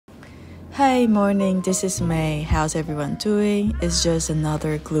Hey morning, this is May. How's everyone doing? It's just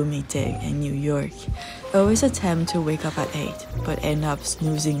another gloomy day in New York. I always attempt to wake up at 8, but end up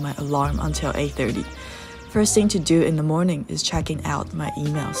snoozing my alarm until 8:30. First thing to do in the morning is checking out my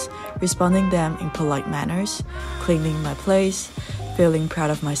emails, responding them in polite manners, cleaning my place, feeling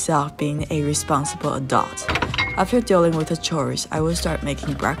proud of myself being a responsible adult. After dealing with the chores, I will start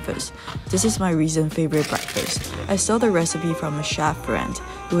making breakfast. This is my recent favorite breakfast. I stole the recipe from a chef friend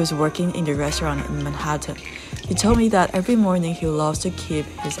who is working in the restaurant in Manhattan. He told me that every morning he loves to keep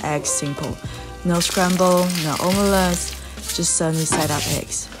his eggs simple. No scramble, no omelettes, just sunny side-up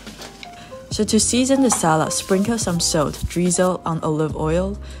eggs. So to season the salad, sprinkle some salt, drizzle on olive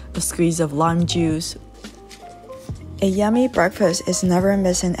oil, a squeeze of lime juice. A yummy breakfast is never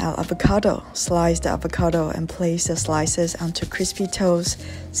missing out avocado. Slice the avocado and place the slices onto crispy toast,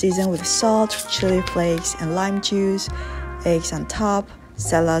 season with salt, chili flakes, and lime juice, eggs on top,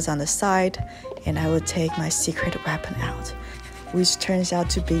 salads on the side, and I will take my secret weapon out, which turns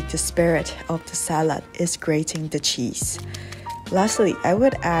out to be the spirit of the salad is grating the cheese. Lastly, I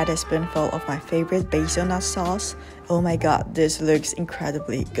would add a spoonful of my favorite basil nut sauce. Oh my god, this looks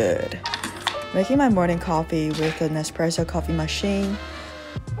incredibly good. Making my morning coffee with an espresso coffee machine.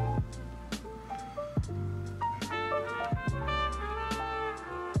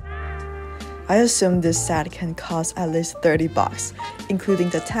 I assume this set can cost at least $30, including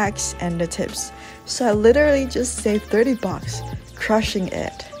the tax and the tips. So I literally just saved $30, crushing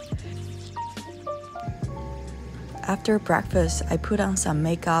it. After breakfast, I put on some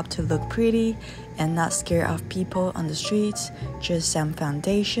makeup to look pretty and not scare off people on the streets. Just some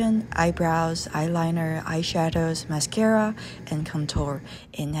foundation, eyebrows, eyeliner, eyeshadows, mascara, and contour,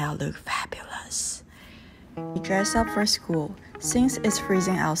 and now look fabulous. I dress up for school. Since it's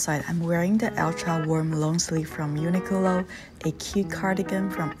freezing outside, I'm wearing the ultra warm long sleeve from Uniqlo, a cute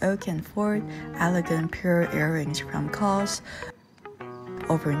cardigan from Oak & Ford, elegant pure earrings from COS,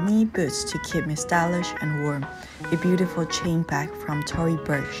 over-knee boots to keep me stylish and warm, a beautiful chain bag from Tory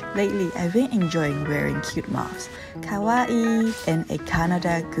Burch. Lately, I've been enjoying wearing cute mugs, kawaii, and a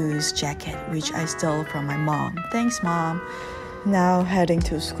Canada Goose jacket, which I stole from my mom. Thanks, Mom. Now heading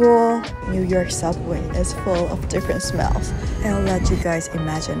to school. New York subway is full of different smells. I'll let you guys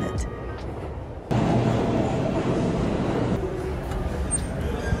imagine it.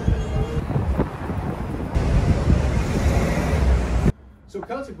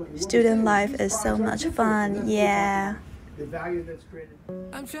 Student life is so much fun, yeah.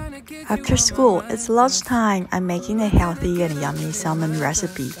 After school, it's lunchtime. I'm making a healthy and yummy salmon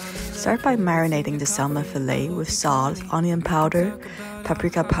recipe. Start by marinating the salmon fillet with salt, onion powder,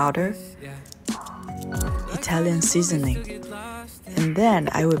 paprika powder, Italian seasoning. And then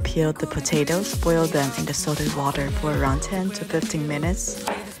I will peel the potatoes, boil them in the salted water for around 10 to 15 minutes.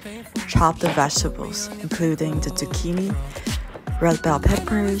 Chop the vegetables, including the zucchini, red bell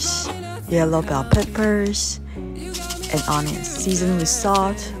peppers, yellow bell peppers, and onions. Season with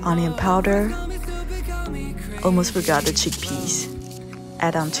salt, onion powder. Almost forgot the chickpeas.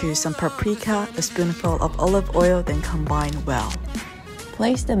 Add onto some paprika, a spoonful of olive oil, then combine well.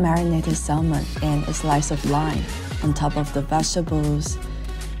 Place the marinated salmon and a slice of lime on top of the vegetables.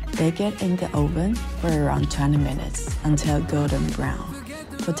 Bake it in the oven for around 20 minutes until golden brown.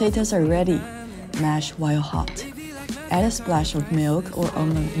 Potatoes are ready. Mash while hot. Add a splash of milk or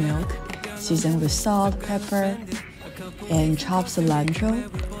almond milk, season with salt, pepper, and chopped cilantro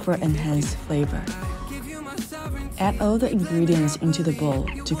for enhanced flavor. Add all the ingredients into the bowl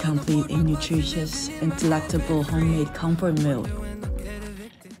to complete a nutritious and delectable homemade comfort meal.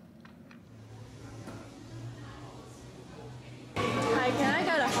 Hi, can I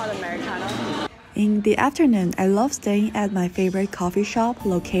get a hot Americano? In the afternoon, I love staying at my favorite coffee shop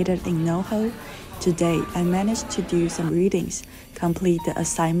located in NoHo. Today, I managed to do some readings, complete the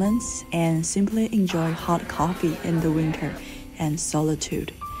assignments, and simply enjoy hot coffee in the winter and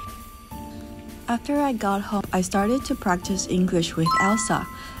solitude. After I got home, I started to practice English with Elsa.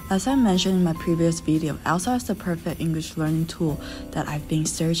 As I mentioned in my previous video, Elsa is the perfect English learning tool that I've been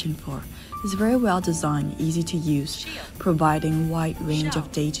searching for. It's very well designed, easy to use, providing a wide range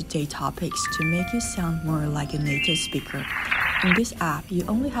of day-to-day topics to make you sound more like a native speaker. In this app, you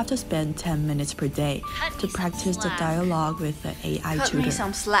only have to spend 10 minutes per day to practice the dialogue with the AI tutor. Cut me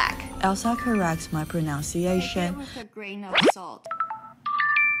some slack. Elsa corrects my pronunciation. With a grain of salt.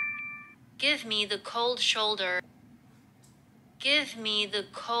 Give me the cold shoulder. Give me the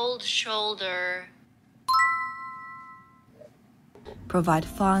cold shoulder. Provide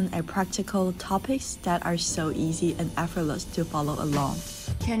fun and practical topics that are so easy and effortless to follow along.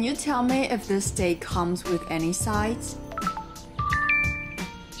 Can you tell me if this steak comes with any sides?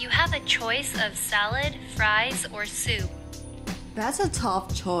 You have a choice of salad, fries, or soup. That's a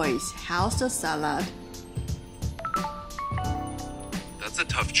tough choice. How's the salad? That's a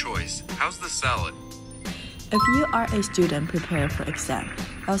tough choice. How's the salad? If you are a student preparing for exam,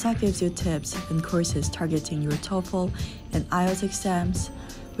 Elsa gives you tips and courses targeting your TOEFL and IELTS exams.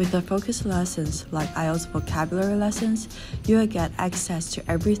 With the focused lessons like IELTS vocabulary lessons, you will get access to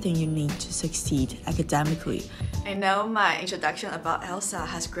everything you need to succeed academically. I know my introduction about Elsa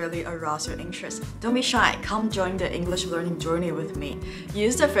has greatly aroused your interest. Don't be shy, come join the English learning journey with me.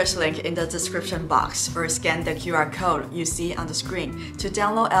 Use the first link in the description box or scan the QR code you see on the screen to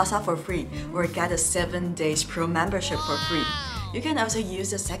download Elsa for free or get a 7 days pro membership for free. You can also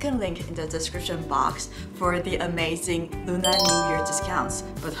use the second link in the description box for the amazing Lunar New Year discounts.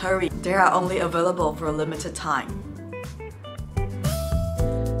 But hurry, they are only available for a limited time.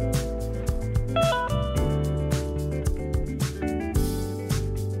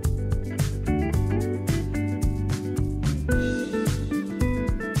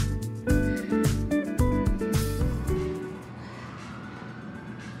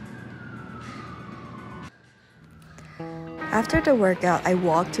 After the workout, I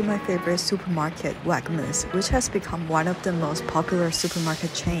walked to my favorite supermarket, Wegmans, which has become one of the most popular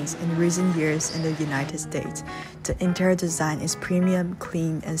supermarket chains in recent years in the United States. The interior design is premium,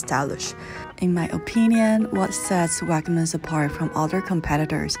 clean, and stylish. In my opinion, what sets Wegmans apart from other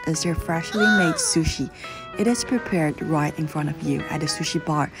competitors is their freshly made sushi. It is prepared right in front of you at the sushi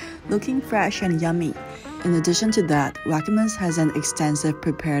bar, looking fresh and yummy. In addition to that, Wegmans has an extensive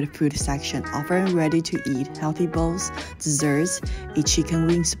prepared food section offering ready-to-eat healthy bowls, desserts, a chicken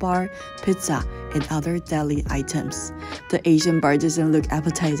wings bar, pizza, and other deli items. The Asian bar doesn't look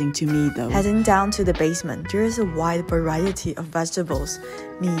appetizing to me though. Heading down to the basement, there is a wide variety of vegetables,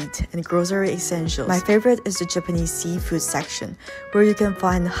 meat, and grocery essentials. My favorite is the Japanese seafood section, where you can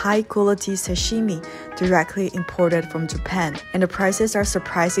find high-quality sashimi directly imported from Japan, and the prices are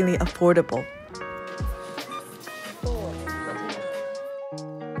surprisingly affordable.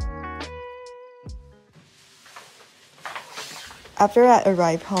 After I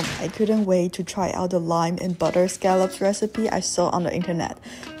arrived home, I couldn't wait to try out the lime and butter scallops recipe I saw on the internet.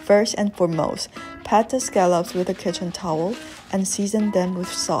 First and foremost, pat the scallops with a kitchen towel and season them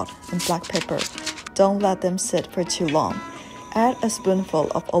with salt and black pepper. Don't let them sit for too long. Add a spoonful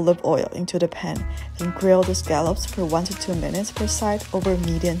of olive oil into the pan and grill the scallops for 1 to 2 minutes per side over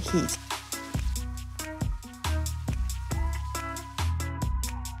medium heat.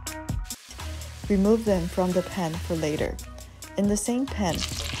 Remove them from the pan for later. In the same pan,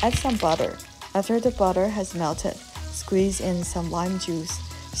 add some butter. After the butter has melted, squeeze in some lime juice,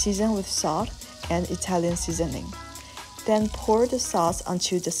 season with salt and Italian seasoning. Then pour the sauce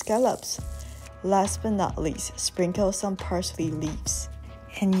onto the scallops. Last but not least, sprinkle some parsley leaves.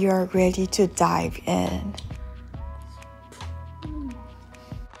 And you're ready to dive in.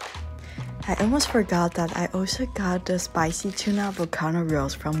 I almost forgot that I also got the spicy tuna avocado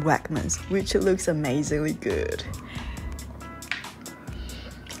rolls from Wegmans, which looks amazingly good.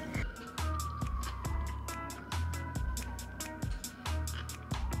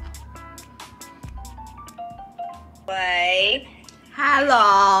喂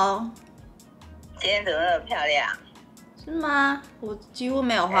Hello， 今天怎么那么漂亮？是吗？我几乎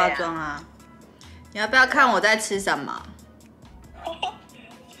没有化妆啊。你要不要看我在吃什么？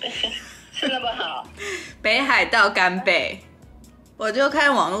吃那么好？北海道干贝，我就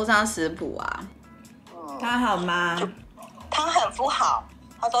看网络上食谱啊。它好吗？他很不好，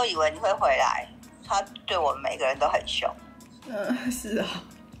他都以为你会回来，他对我们每个人都很凶。是啊。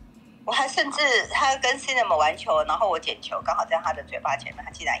我还甚至他跟 Cinnamon 玩球，然后我捡球，刚好在他的嘴巴前面，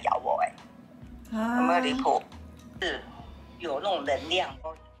他竟然咬我，有没有离谱？是有那种能量，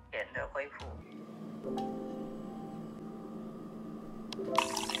都点的恢复。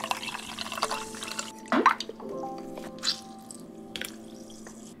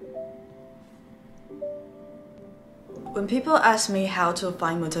When people ask me how to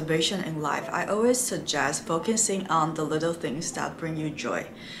find motivation in life, I always suggest focusing on the little things that bring you joy.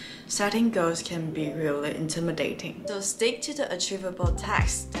 Setting goals can be really intimidating, so stick to the achievable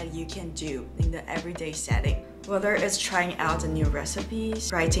tasks that you can do in the everyday setting. Whether it's trying out the new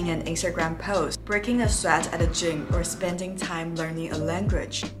recipes, writing an Instagram post, breaking a sweat at the gym, or spending time learning a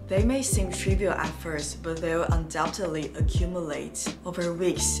language. They may seem trivial at first, but they will undoubtedly accumulate over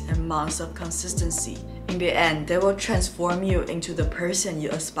weeks and months of consistency. In the end, they will transform you into the person you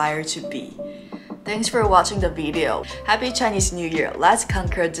aspire to be. Thanks for watching the video. Happy Chinese New Year. Let's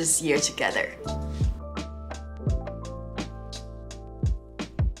conquer this year together.